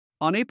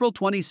On April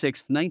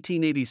 26,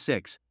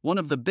 1986, one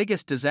of the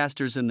biggest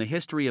disasters in the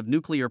history of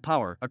nuclear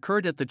power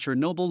occurred at the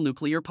Chernobyl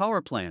nuclear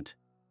power plant.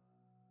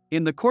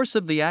 In the course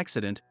of the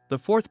accident, the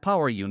fourth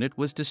power unit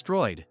was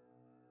destroyed.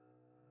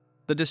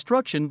 The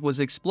destruction was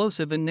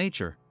explosive in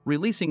nature,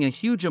 releasing a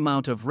huge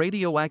amount of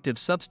radioactive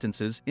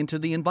substances into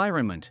the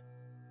environment.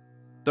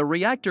 The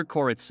reactor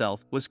core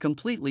itself was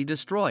completely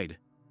destroyed.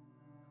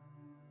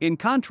 In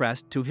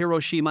contrast to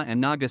Hiroshima and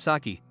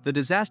Nagasaki, the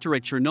disaster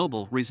at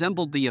Chernobyl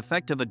resembled the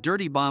effect of a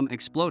dirty bomb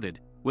exploded,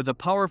 with a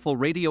powerful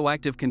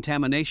radioactive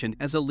contamination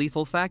as a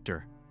lethal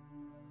factor.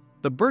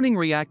 The burning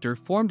reactor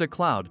formed a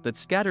cloud that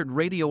scattered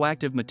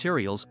radioactive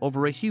materials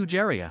over a huge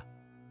area.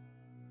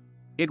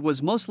 It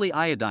was mostly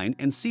iodine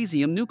and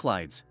cesium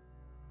nuclides.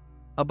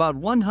 About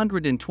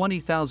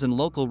 120,000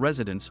 local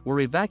residents were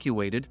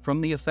evacuated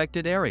from the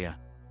affected area.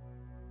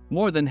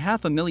 More than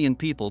 500,000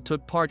 people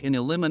took part in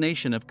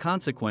elimination of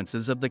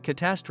consequences of the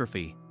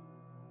catastrophe.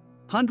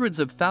 Hundreds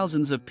of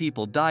thousands of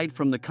people died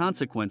from the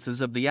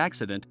consequences of the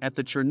accident at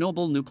the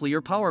Chernobyl nuclear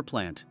power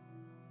plant.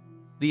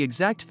 The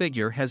exact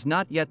figure has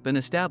not yet been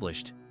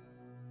established.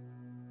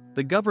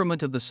 The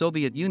government of the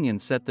Soviet Union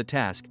set the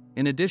task,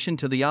 in addition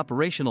to the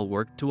operational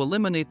work, to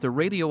eliminate the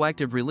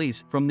radioactive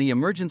release from the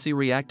emergency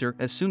reactor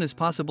as soon as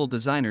possible.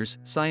 Designers,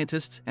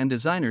 scientists, and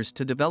designers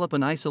to develop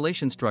an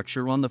isolation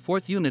structure on the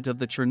fourth unit of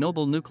the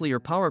Chernobyl nuclear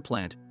power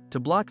plant to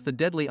block the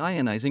deadly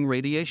ionizing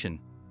radiation.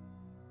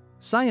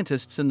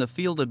 Scientists in the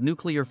field of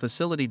nuclear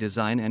facility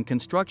design and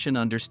construction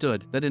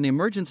understood that an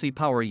emergency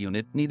power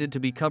unit needed to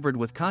be covered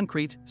with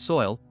concrete,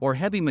 soil, or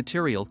heavy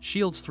material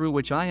shields through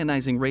which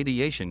ionizing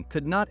radiation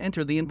could not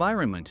enter the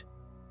environment.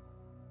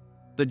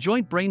 The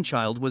joint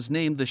brainchild was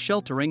named the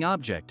sheltering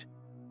object.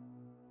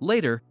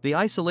 Later, the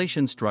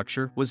isolation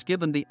structure was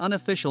given the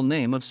unofficial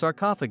name of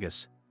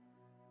sarcophagus.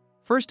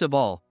 First of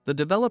all, the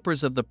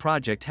developers of the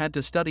project had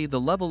to study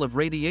the level of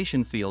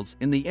radiation fields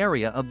in the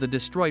area of the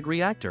destroyed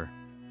reactor.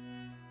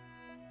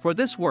 For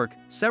this work,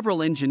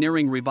 several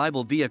engineering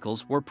revival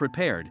vehicles were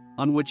prepared,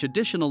 on which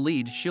additional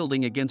lead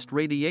shielding against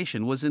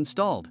radiation was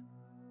installed.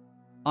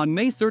 On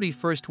May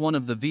 31, one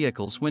of the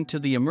vehicles went to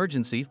the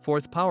emergency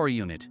fourth power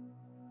unit.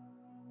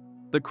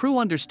 The crew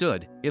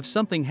understood, if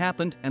something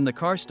happened and the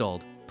car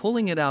stalled,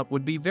 pulling it out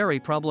would be very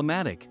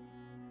problematic.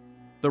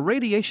 The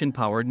radiation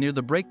power near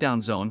the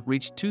breakdown zone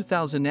reached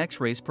 2,000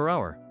 X-rays per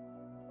hour.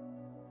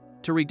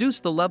 To reduce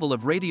the level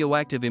of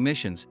radioactive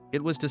emissions,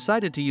 it was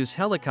decided to use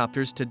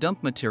helicopters to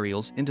dump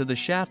materials into the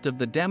shaft of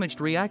the damaged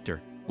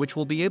reactor, which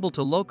will be able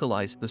to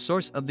localize the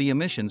source of the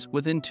emissions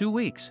within 2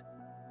 weeks.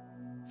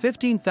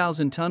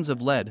 15,000 tons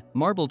of lead,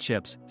 marble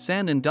chips,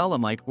 sand and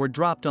dolomite were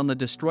dropped on the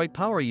destroyed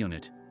power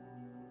unit.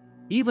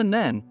 Even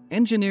then,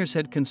 engineers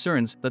had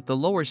concerns that the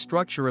lower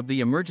structure of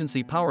the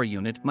emergency power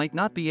unit might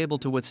not be able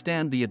to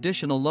withstand the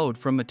additional load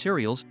from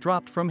materials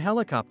dropped from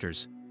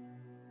helicopters.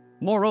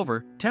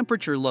 Moreover,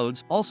 temperature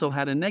loads also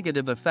had a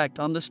negative effect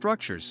on the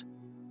structures.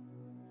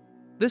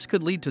 This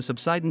could lead to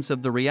subsidence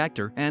of the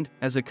reactor and,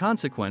 as a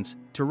consequence,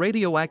 to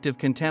radioactive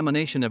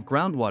contamination of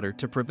groundwater.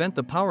 To prevent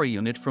the power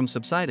unit from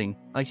subsiding,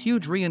 a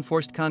huge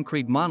reinforced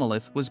concrete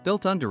monolith was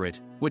built under it,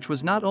 which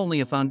was not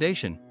only a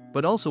foundation,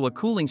 but also a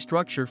cooling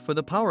structure for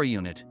the power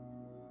unit.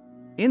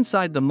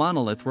 Inside the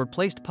monolith were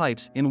placed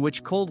pipes in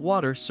which cold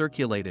water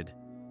circulated.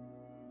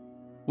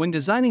 When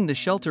designing the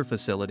shelter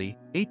facility,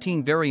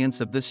 18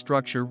 variants of this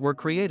structure were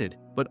created,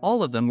 but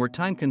all of them were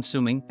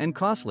time-consuming and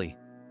costly.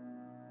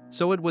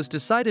 So it was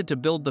decided to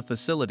build the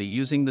facility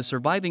using the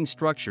surviving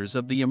structures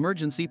of the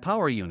emergency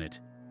power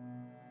unit.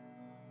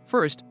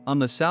 First, on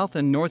the south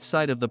and north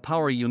side of the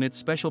power unit,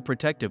 special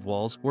protective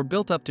walls were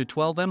built up to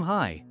 12 m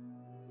high.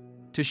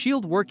 To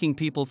shield working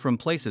people from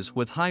places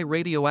with high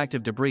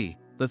radioactive debris,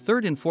 the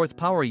third and fourth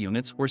power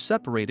units were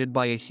separated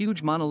by a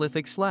huge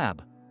monolithic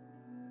slab.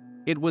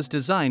 It was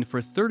designed for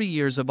 30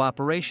 years of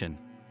operation.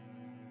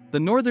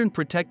 The northern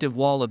protective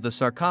wall of the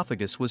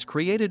sarcophagus was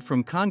created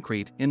from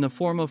concrete in the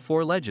form of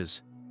 4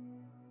 ledges.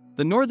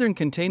 The northern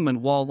containment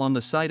wall on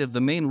the side of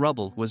the main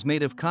rubble was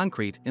made of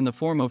concrete in the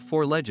form of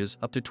 4 ledges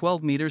up to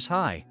 12 meters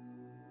high.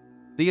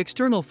 The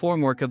external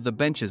formwork of the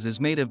benches is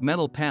made of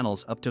metal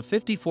panels up to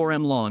 54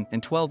 m long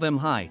and 12 m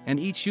high, and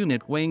each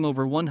unit weighing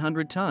over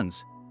 100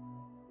 tons.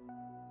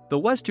 The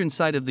western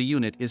side of the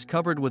unit is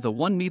covered with a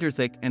 1 meter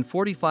thick and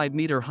 45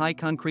 meter high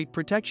concrete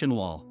protection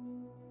wall.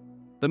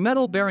 The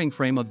metal bearing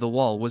frame of the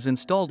wall was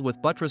installed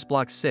with buttress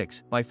blocks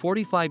 6 by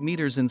 45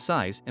 meters in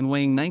size and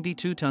weighing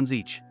 92 tons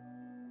each.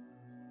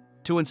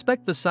 To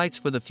inspect the sites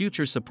for the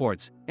future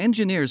supports,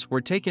 engineers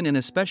were taken in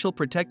a special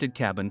protected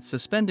cabin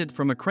suspended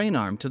from a crane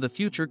arm to the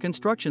future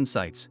construction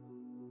sites.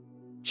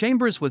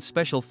 Chambers with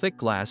special thick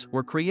glass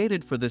were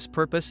created for this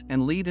purpose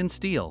and lead in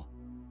steel.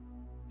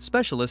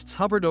 Specialists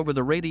hovered over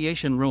the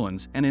radiation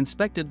ruins and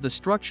inspected the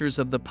structures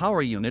of the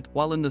power unit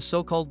while in the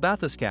so-called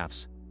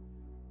bathyscaphs.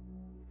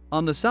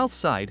 On the south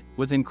side,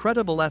 with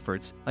incredible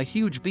efforts, a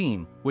huge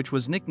beam, which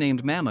was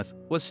nicknamed Mammoth,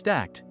 was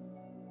stacked.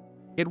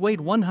 It weighed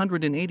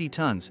 180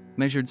 tons,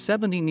 measured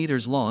 70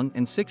 meters long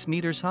and 6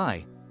 meters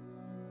high.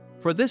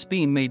 For this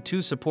beam made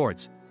 2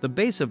 supports, the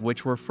base of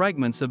which were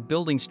fragments of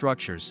building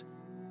structures.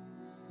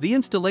 The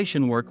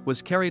installation work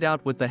was carried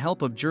out with the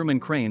help of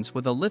German cranes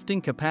with a lifting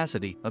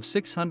capacity of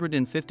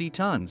 650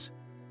 tons.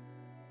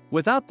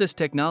 Without this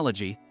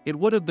technology, it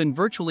would have been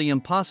virtually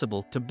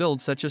impossible to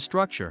build such a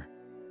structure.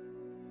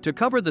 To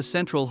cover the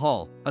central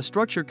hull, a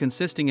structure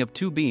consisting of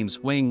two beams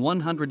weighing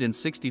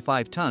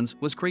 165 tons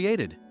was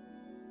created.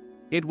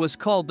 It was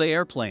called the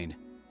airplane.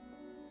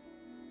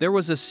 There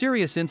was a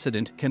serious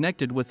incident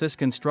connected with this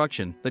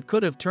construction that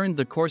could have turned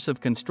the course of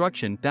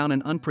construction down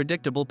an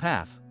unpredictable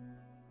path.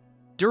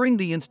 During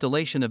the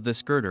installation of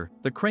this girder,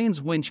 the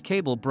crane's winch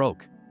cable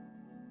broke.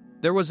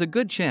 There was a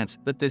good chance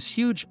that this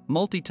huge,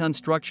 multi-ton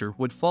structure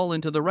would fall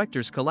into the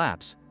reactor's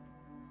collapse.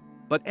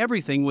 But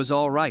everything was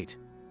all right.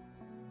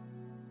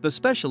 The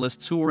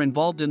specialists who were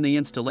involved in the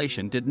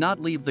installation did not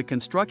leave the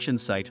construction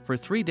site for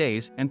 3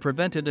 days and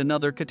prevented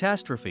another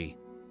catastrophe.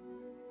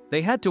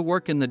 They had to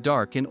work in the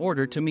dark in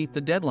order to meet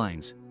the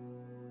deadlines.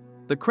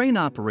 The crane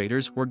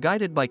operators were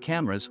guided by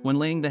cameras when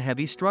laying the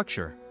heavy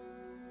structure.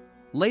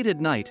 Late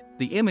at night,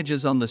 the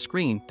images on the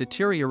screen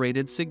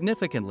deteriorated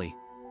significantly.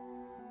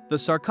 The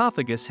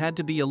sarcophagus had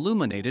to be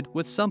illuminated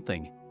with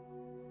something.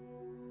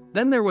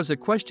 Then there was a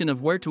question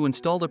of where to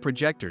install the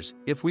projectors.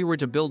 If we were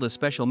to build a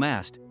special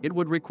mast, it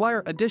would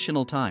require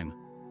additional time.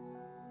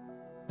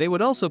 They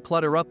would also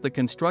clutter up the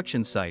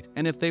construction site,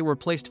 and if they were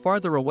placed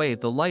farther away,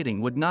 the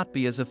lighting would not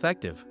be as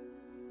effective.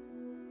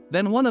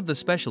 Then one of the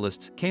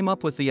specialists came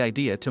up with the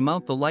idea to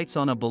mount the lights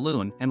on a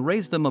balloon and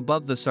raise them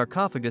above the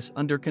sarcophagus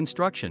under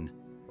construction.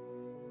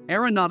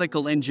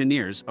 Aeronautical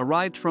engineers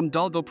arrived from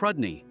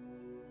Dolgoprudny.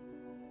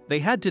 They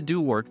had to do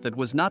work that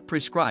was not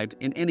prescribed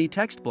in any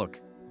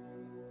textbook.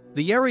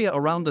 The area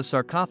around the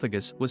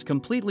sarcophagus was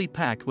completely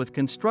packed with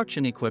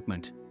construction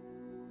equipment.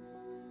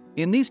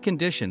 In these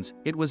conditions,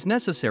 it was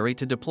necessary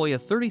to deploy a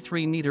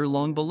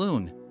 33-meter-long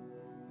balloon.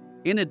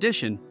 In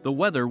addition, the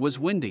weather was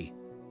windy.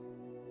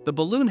 The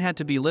balloon had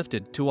to be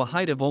lifted to a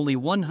height of only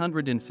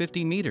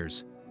 150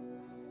 meters.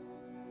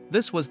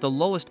 This was the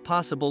lowest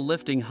possible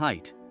lifting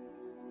height.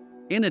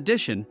 In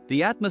addition,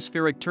 the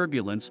atmospheric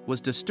turbulence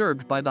was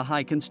disturbed by the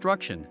high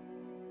construction.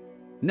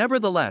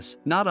 Nevertheless,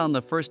 not on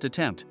the first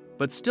attempt,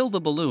 but still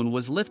the balloon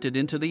was lifted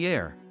into the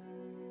air.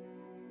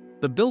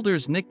 The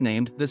builders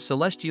nicknamed this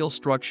celestial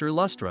structure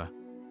Lustra.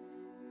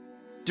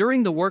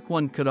 During the work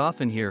one could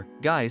often hear,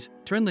 "Guys,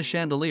 turn the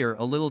chandelier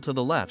a little to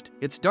the left,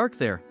 it's dark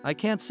there, I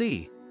can't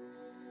see."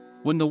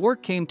 When the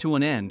work came to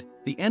an end,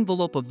 the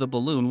envelope of the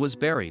balloon was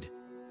buried.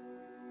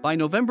 By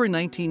November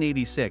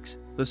 1986,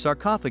 the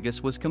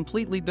sarcophagus was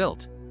completely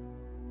built.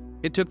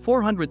 It took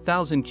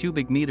 400,000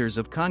 cubic meters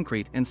of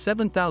concrete and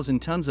 7,000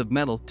 tons of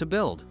metal to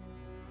build.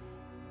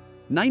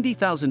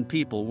 90,000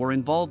 people were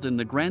involved in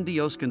the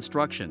grandiose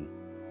construction.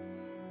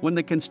 When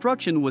the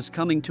construction was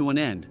coming to an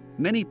end,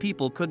 many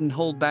people couldn't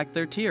hold back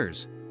their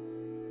tears.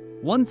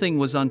 One thing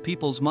was on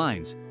people's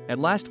minds: at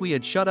last we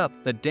had shut up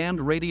that damned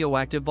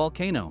radioactive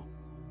volcano.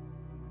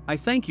 I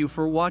thank you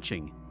for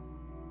watching.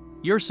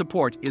 Your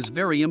support is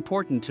very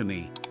important to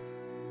me.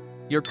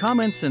 Your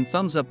comments and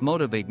thumbs up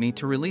motivate me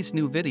to release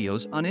new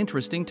videos on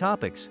interesting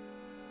topics.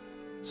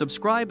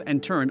 Subscribe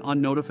and turn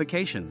on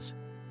notifications.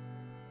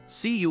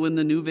 See you in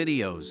the new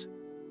videos.